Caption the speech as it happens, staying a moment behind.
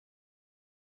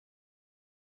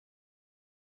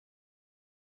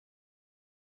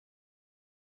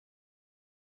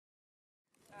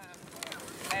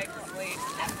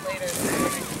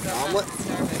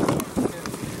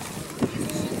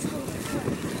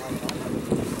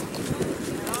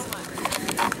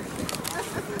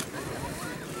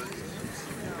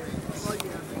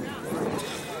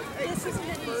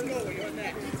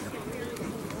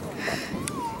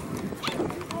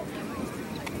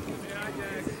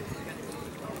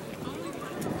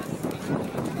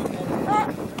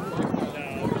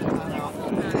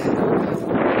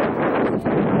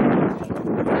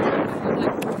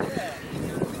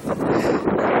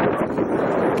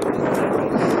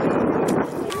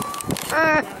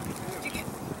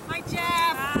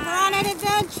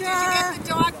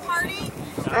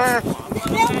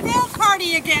They'll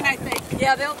party again, I think.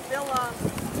 Yeah, they'll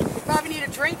probably need a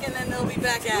drink and then they'll be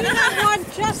back at it. We had one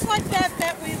just like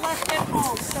that we left at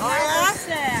home. So that's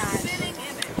sad.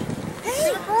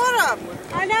 Hey, brought him.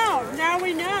 I know. Now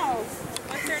we know.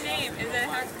 What's her name? Is it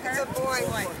her? It's a boy.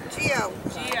 Gio.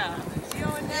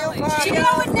 Gio and Nellie.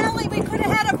 Gio and Nellie. We could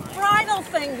have had a bridal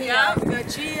thing here. Yeah, we got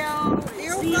Gio.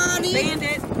 Steve,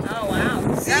 Bandit. Oh wow.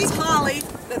 That's Holly.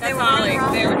 That's Holly.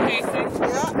 They were chasing.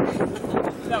 Yeah.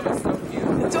 That was so cute.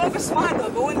 The dog was smart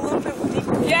though. Go in a little bit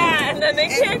deeper. Yeah, and then they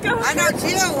can't go. I know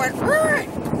Gio went.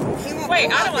 Wait,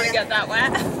 I don't want to get that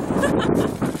wet.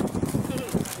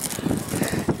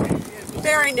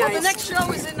 Very nice. Well, the next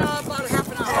show is in about half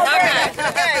an hour.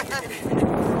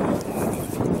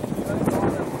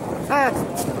 Okay.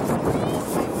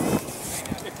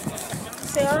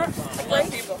 Sarah,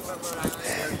 Great people from Rhode Island.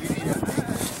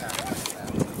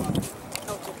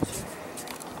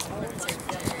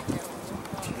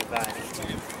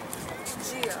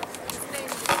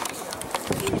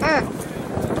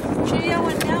 Gio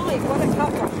and Nellie, what a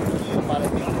couple.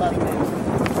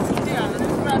 Yeah,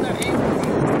 his brother Avery.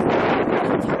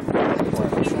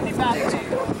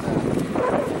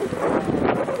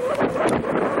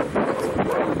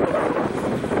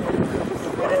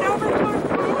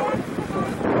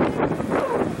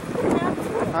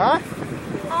 Huh?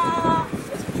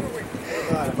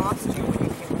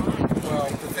 Well,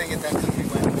 the thing is that we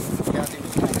went, Kathy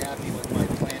was not happy with my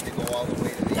plan to go all the way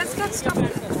to the That's good stuff.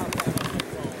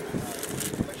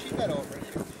 But she got over it.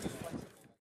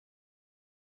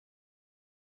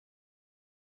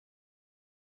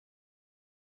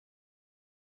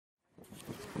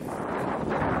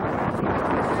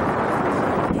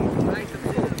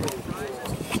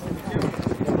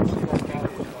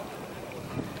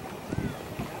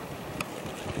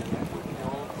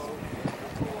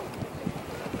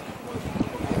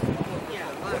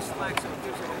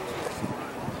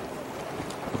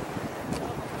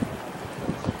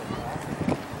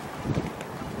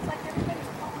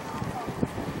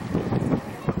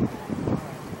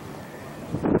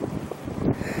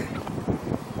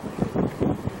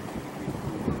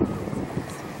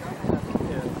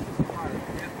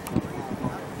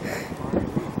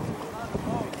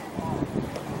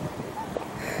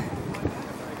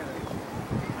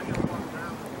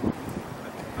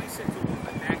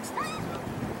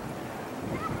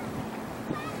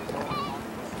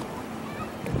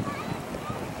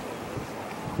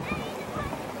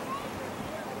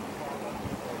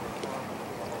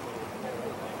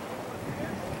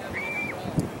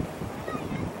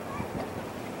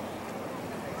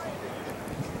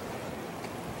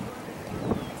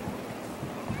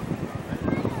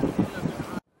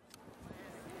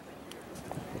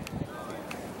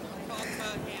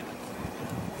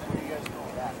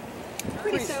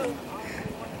 Pretty soon.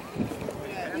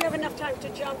 You have enough time to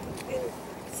jump and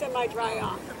semi-dry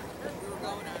off.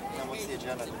 What's the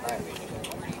agenda tonight?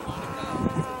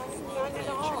 None at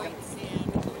all.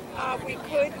 We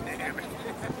could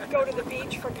go to the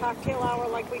beach for cocktail hour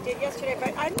like we did yesterday,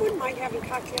 but I wouldn't mind having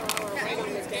cocktail hour right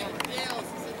on the dam.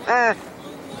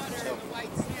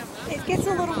 It gets a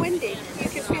little windy. You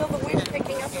can feel the wind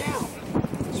picking up now.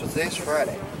 So today's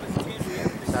Friday.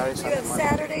 Saturday, You have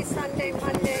Saturday, Sunday,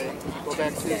 Monday, Go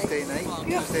back Tuesday night?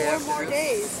 You have Tuesday 4 more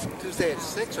days. Tuesday at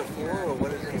 6 or 4 or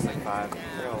what is it? It's like 5.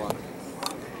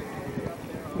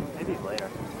 Maybe later.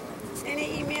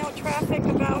 Any email traffic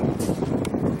about?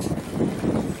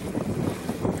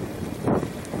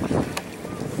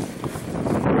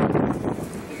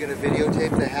 You gonna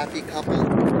videotape the happy couple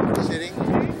sitting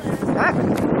side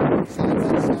by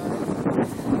side?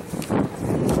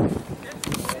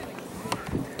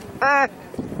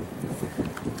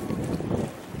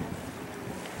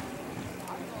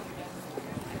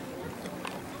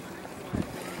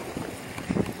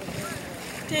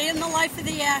 Day in the life of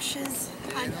the Ashes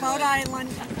on Cloud Island.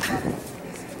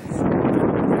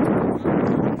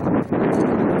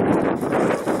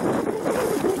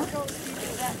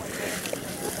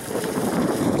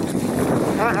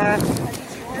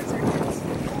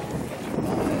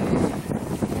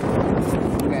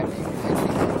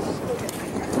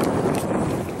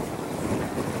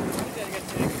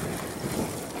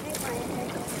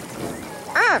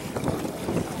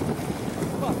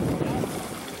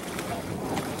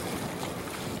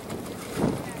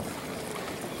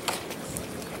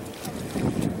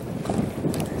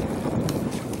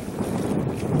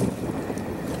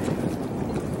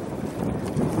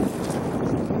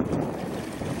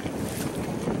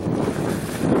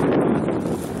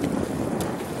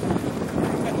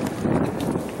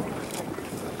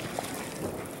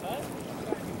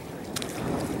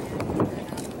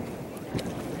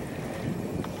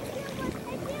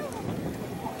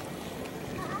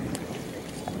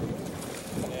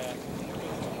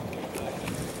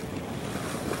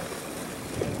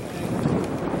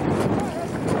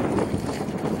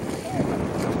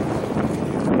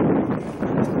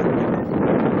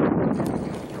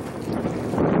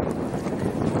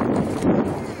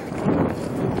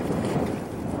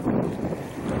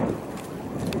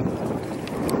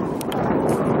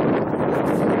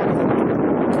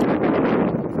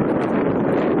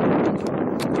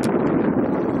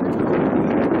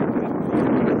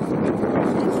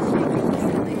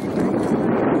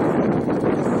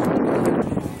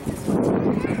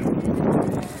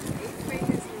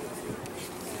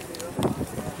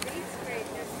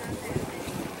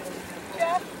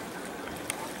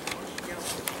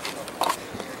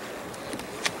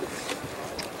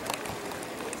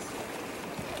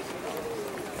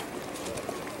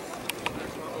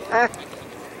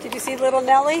 Did you see little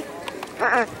Nellie?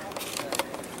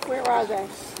 Where are they?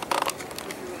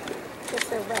 Guess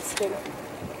they're resting.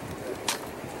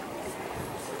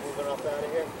 Moving up out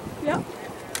of here. Yep.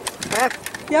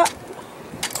 Yep.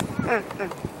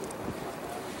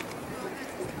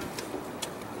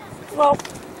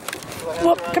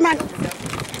 Well, come on.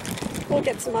 We'll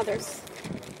get some others.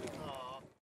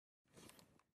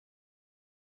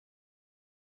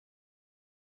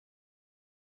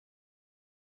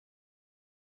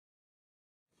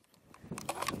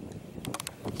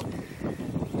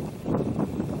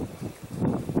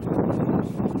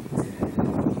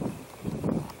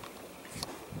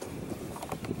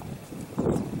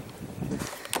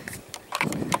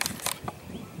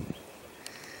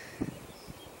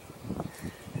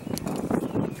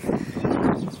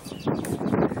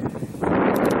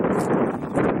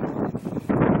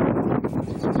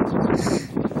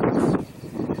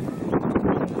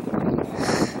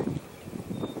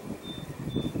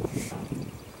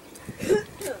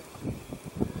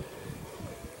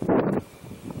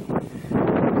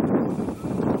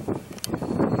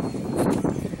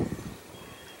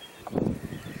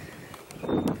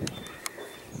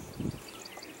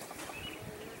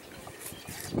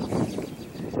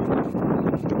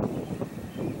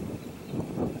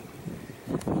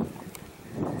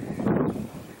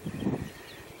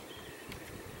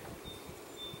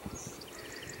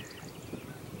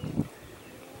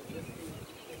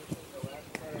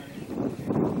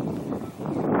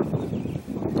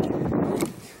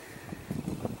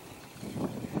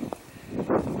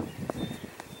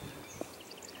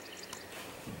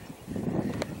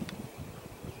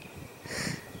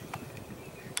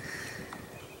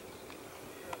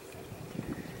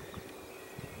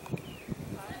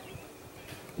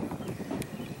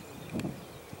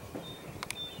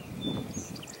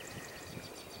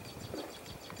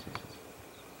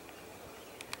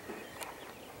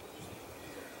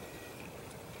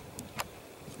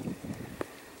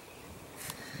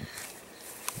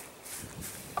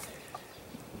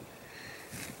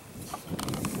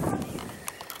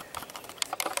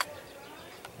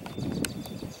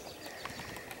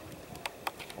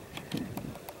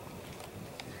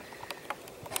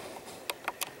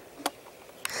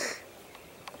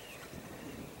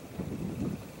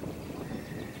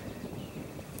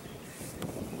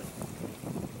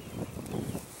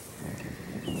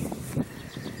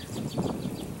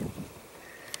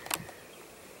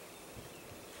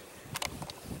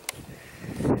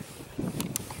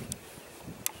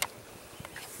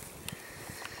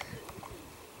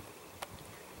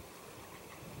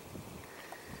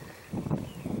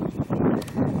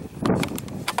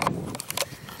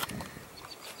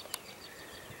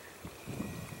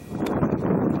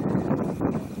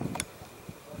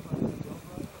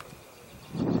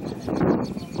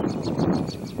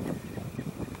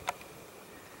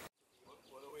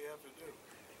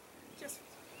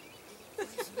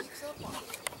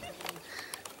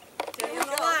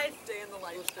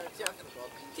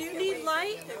 Do you need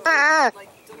light? Do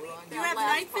you have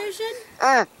night vision?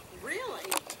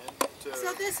 Really?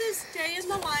 So this is day in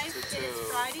the life.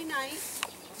 It's Friday night.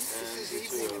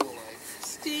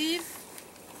 Steve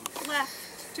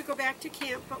left to go back to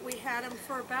camp, but we had him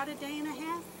for about a day and a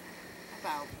half.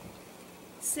 About.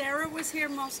 Sarah was here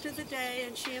most of the day,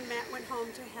 and she and Matt went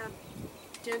home to have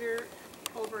dinner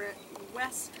over at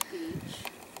West Beach.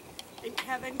 And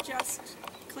Kevin just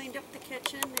cleaned up the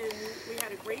kitchen, and we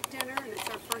had a great dinner, and it's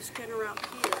our first dinner out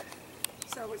here.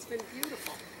 So it's been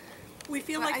beautiful. We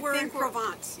feel like we're in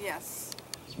Provence. Yes.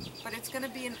 But it's going to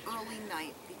be an early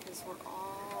night because we're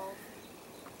all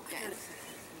dead.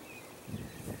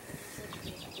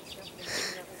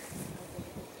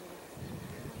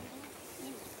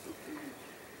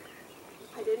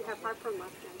 I didn't have heartburn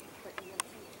left.